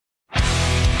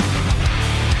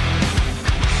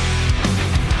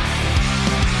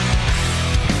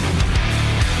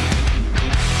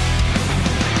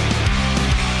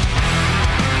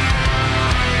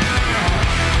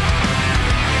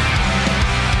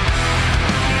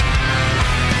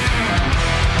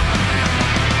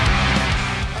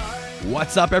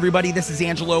What's up, everybody? This is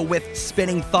Angelo with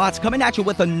Spinning Thoughts, coming at you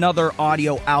with another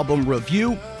audio album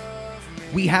review.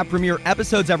 We have premiere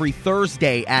episodes every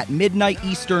Thursday at midnight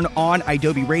Eastern on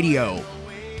Adobe Radio.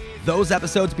 Those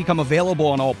episodes become available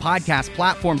on all podcast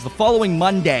platforms the following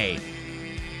Monday.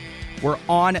 We're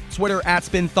on Twitter at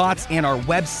Spin Thoughts, and our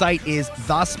website is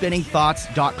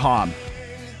thespinningthoughts.com.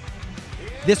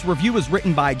 This review is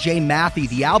written by Jay Mathy.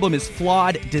 The album is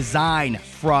Flawed Design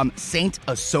from Saint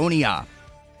Asonia.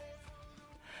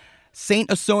 Saint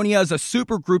Asonia is a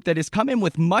supergroup that has come in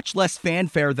with much less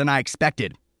fanfare than I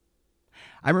expected.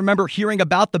 I remember hearing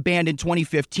about the band in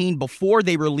 2015 before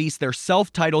they released their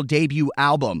self-titled debut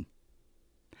album.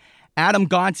 Adam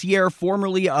Gontier,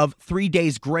 formerly of 3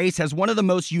 Days Grace, has one of the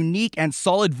most unique and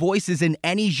solid voices in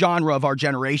any genre of our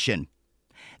generation.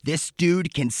 This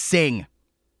dude can sing.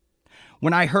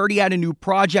 When I heard he had a new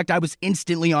project, I was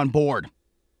instantly on board.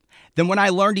 Then when I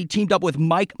learned he teamed up with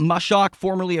Mike Mushok,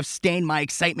 formerly of Staind, my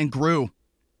excitement grew.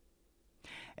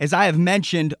 As I have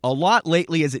mentioned a lot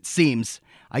lately as it seems,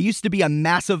 I used to be a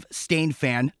massive Staind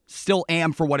fan, still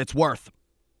am for what it's worth.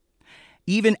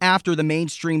 Even after the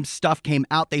mainstream stuff came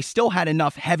out, they still had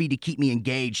enough heavy to keep me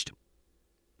engaged.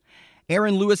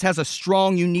 Aaron Lewis has a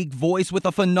strong, unique voice with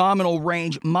a phenomenal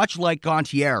range, much like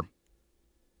Gontier.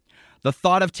 The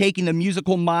thought of taking the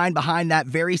musical mind behind that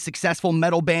very successful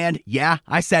metal band, yeah,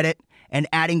 I said it, and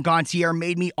adding Gontier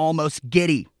made me almost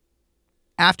giddy.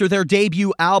 After their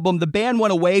debut album, the band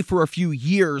went away for a few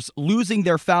years, losing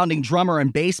their founding drummer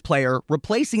and bass player,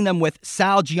 replacing them with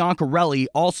Sal Giancarelli,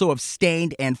 also of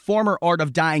Staind, and former Art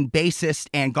of Dying bassist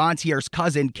and Gontier's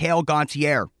cousin, Cale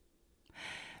Gontier.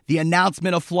 The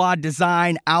announcement of Flawed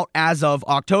Design, out as of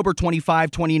October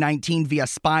 25, 2019 via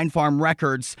Spinefarm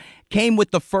Records, came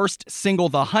with the first single,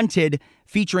 The Hunted,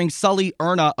 featuring Sully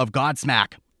Erna of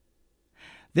Godsmack.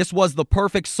 This was the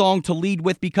perfect song to lead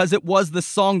with because it was the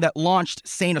song that launched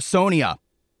Saint Asonia.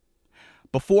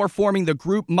 Before forming the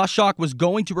group, Mushok was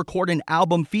going to record an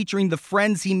album featuring the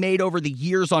friends he made over the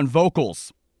years on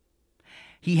vocals.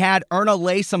 He had Erna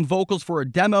lay some vocals for a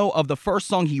demo of the first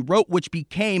song he wrote, which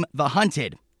became The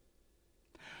Hunted.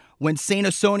 When Saint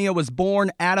Asonia was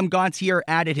born, Adam Gontier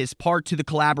added his part to the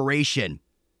collaboration.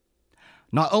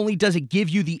 Not only does it give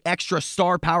you the extra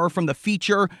star power from the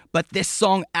feature, but this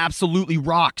song absolutely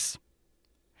rocks.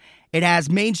 It has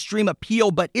mainstream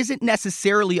appeal, but isn't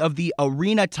necessarily of the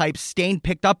arena type Staind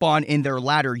picked up on in their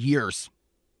latter years.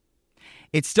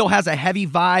 It still has a heavy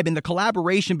vibe in the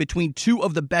collaboration between two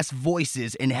of the best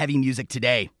voices in heavy music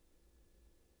today.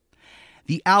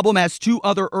 The album has two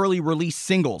other early release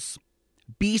singles.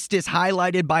 Beast is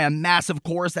highlighted by a massive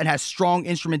chorus that has strong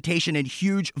instrumentation and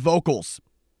huge vocals.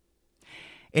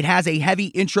 It has a heavy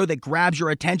intro that grabs your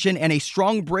attention and a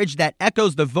strong bridge that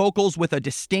echoes the vocals with a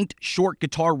distinct short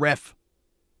guitar riff.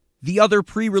 The other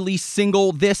pre-release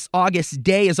single, This August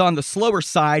Day, is on the slower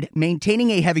side,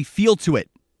 maintaining a heavy feel to it.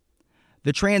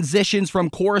 The transitions from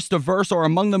chorus to verse are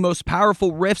among the most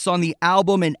powerful riffs on the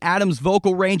album, and Adam's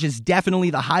vocal range is definitely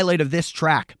the highlight of this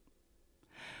track.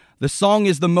 The song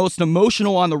is the most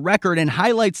emotional on the record and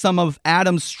highlights some of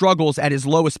Adam's struggles at his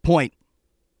lowest point.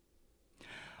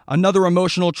 Another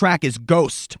emotional track is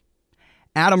Ghost.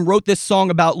 Adam wrote this song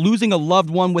about losing a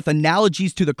loved one with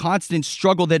analogies to the constant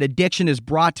struggle that addiction has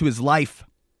brought to his life.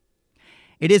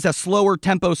 It is a slower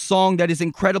tempo song that is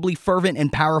incredibly fervent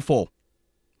and powerful.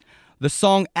 The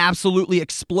song absolutely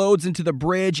explodes into the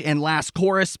bridge and last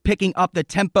chorus, picking up the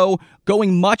tempo,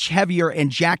 going much heavier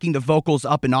and jacking the vocals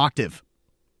up an octave.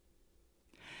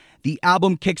 The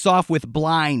album kicks off with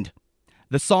Blind.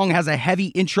 The song has a heavy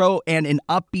intro and an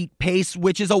upbeat pace,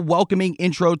 which is a welcoming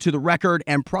intro to the record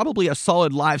and probably a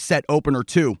solid live set opener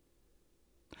too.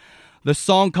 The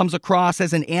song comes across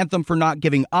as an anthem for not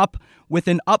giving up, with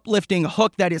an uplifting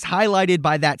hook that is highlighted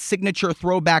by that signature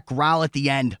throwback growl at the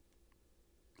end.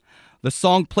 The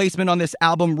song placement on this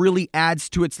album really adds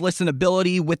to its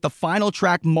listenability, with the final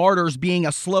track, Martyrs, being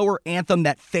a slower anthem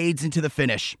that fades into the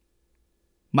finish.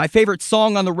 My favorite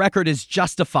song on the record is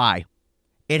Justify.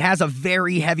 It has a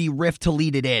very heavy riff to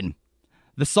lead it in.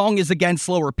 The song is again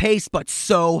slower paced, but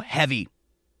so heavy.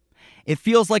 It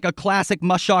feels like a classic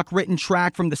Mushok written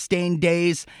track from the Staind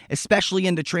days, especially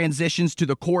in the transitions to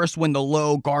the chorus when the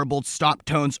low, garbled stop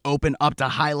tones open up to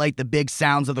highlight the big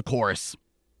sounds of the chorus.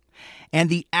 And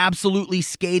the absolutely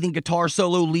scathing guitar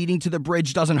solo leading to the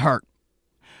bridge doesn't hurt.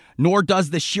 Nor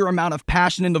does the sheer amount of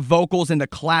passion in the vocals and the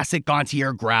classic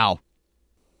Gontier growl.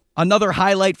 Another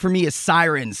highlight for me is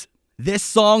Sirens. This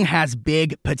song has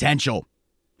big potential.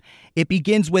 It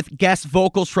begins with guest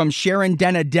vocals from Sharon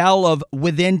Den-Adel of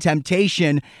Within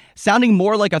Temptation, sounding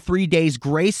more like a 3 Days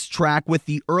Grace track with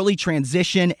the early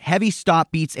transition, heavy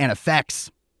stop beats, and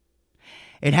effects.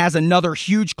 It has another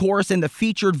huge chorus, and the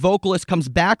featured vocalist comes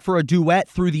back for a duet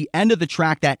through the end of the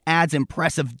track that adds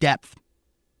impressive depth.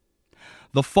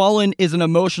 The Fallen is an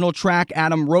emotional track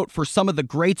Adam wrote for some of the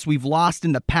greats we've lost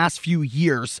in the past few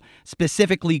years,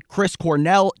 specifically Chris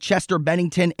Cornell, Chester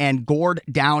Bennington, and Gord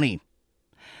Downie.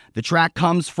 The track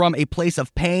comes from a place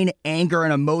of pain, anger,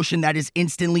 and emotion that is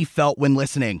instantly felt when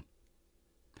listening.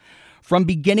 From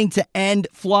beginning to end,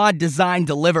 Flawed Design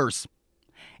delivers.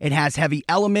 It has heavy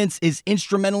elements, is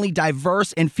instrumentally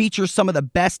diverse, and features some of the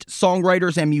best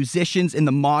songwriters and musicians in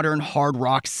the modern hard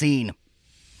rock scene.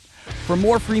 For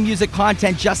more free music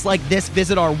content just like this,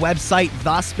 visit our website,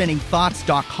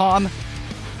 thespinningthoughts.com.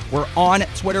 We're on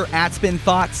Twitter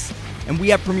 @SpinThoughts, and we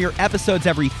have premiere episodes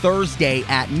every Thursday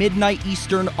at midnight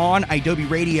Eastern on Adobe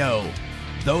Radio.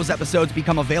 Those episodes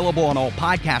become available on all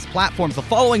podcast platforms the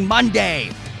following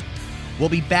Monday. We'll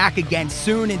be back again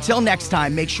soon. Until next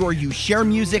time, make sure you share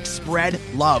music, spread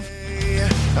love.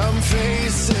 I'm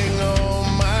facing